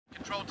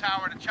control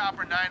tower to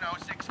chopper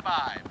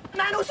 9065.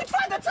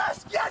 9065, that's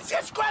us!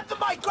 Yes, grab the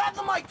mic,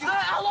 dude!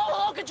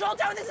 Hello, control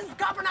tower, this is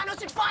Copper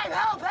 9065,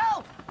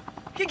 help!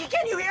 Can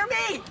you hear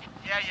me?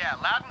 Yeah,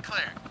 loud and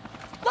clear.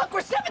 Look,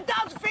 we're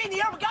 7,000 feet in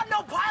the air, we got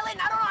no pilot,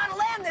 and I don't know how to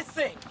land this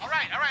thing. All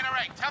right.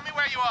 Tell me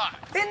where you are.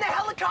 In the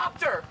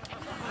helicopter.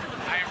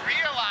 I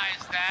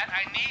realize that.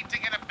 I need to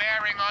get a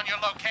bearing on your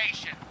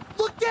location.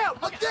 Look down!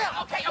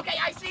 Okay,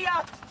 I see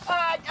a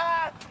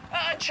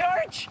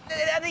church,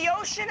 the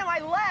ocean on my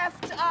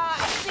left, I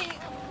see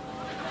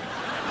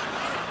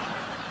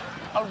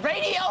a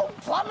radio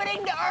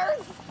plummeting to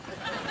Earth.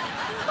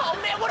 Oh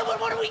man, what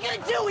are we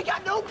gonna do? We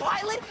got no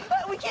pilot,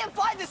 we can't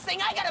fly this thing,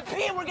 I gotta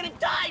pee and we're gonna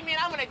die, man,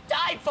 I'm gonna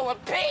die full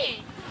of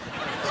pee.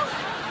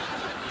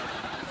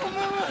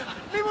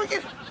 Maybe we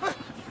can...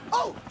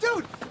 Oh,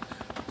 dude!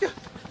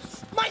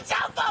 My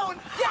cell phone!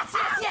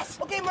 Yes.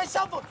 Okay, my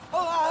cell phone.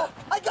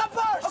 I got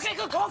bars. Okay,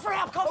 good, call for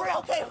help.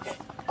 Okay.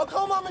 I'll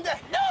call Mom and Dad.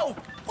 No!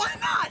 Why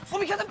not?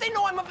 Well, because if they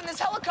know I'm up in this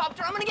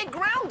helicopter, I'm gonna get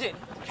grounded.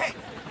 Okay,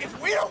 if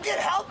we don't get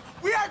help,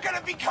 we are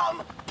gonna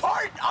become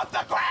part of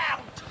the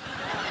ground.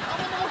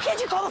 Well, can't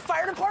you call the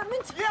fire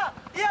department? Yeah,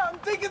 I'm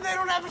thinking they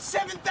don't have a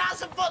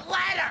 7,000-foot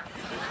ladder.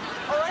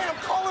 All right,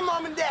 I'm calling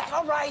Mom and Dad.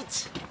 All right.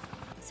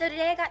 So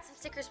today I got some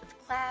stickers with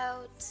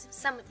clouds,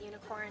 some with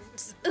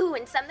unicorns. Ooh,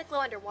 and some that glow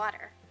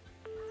underwater.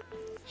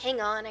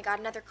 Hang on, I got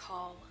another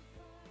call.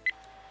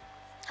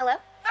 Hello?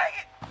 Dang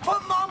it!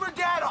 Put Mom or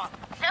Dad on.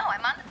 No,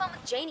 I'm on the phone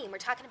with Janie and we're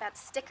talking about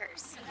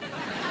stickers.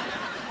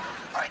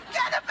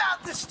 Forget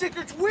about the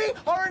stickers. We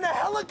are in a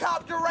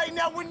helicopter right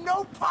now with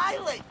no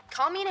pilot.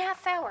 Call me in a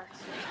half hour.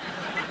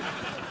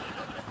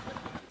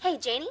 Hey,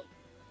 Janie?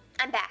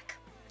 I'm back.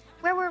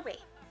 Where were we?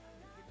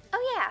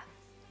 Oh, yeah.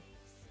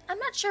 I'm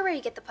not sure where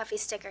you get the puffy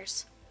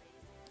stickers.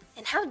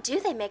 And how do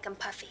they make them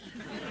puffy?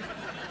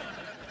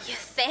 You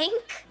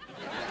think?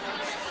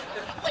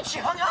 Wait, she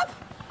hung up?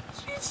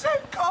 She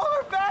said call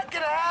her back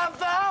in a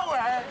half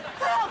hour.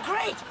 Oh,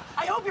 great.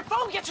 I hope your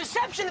phone gets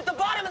reception at the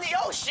bottom of the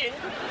ocean.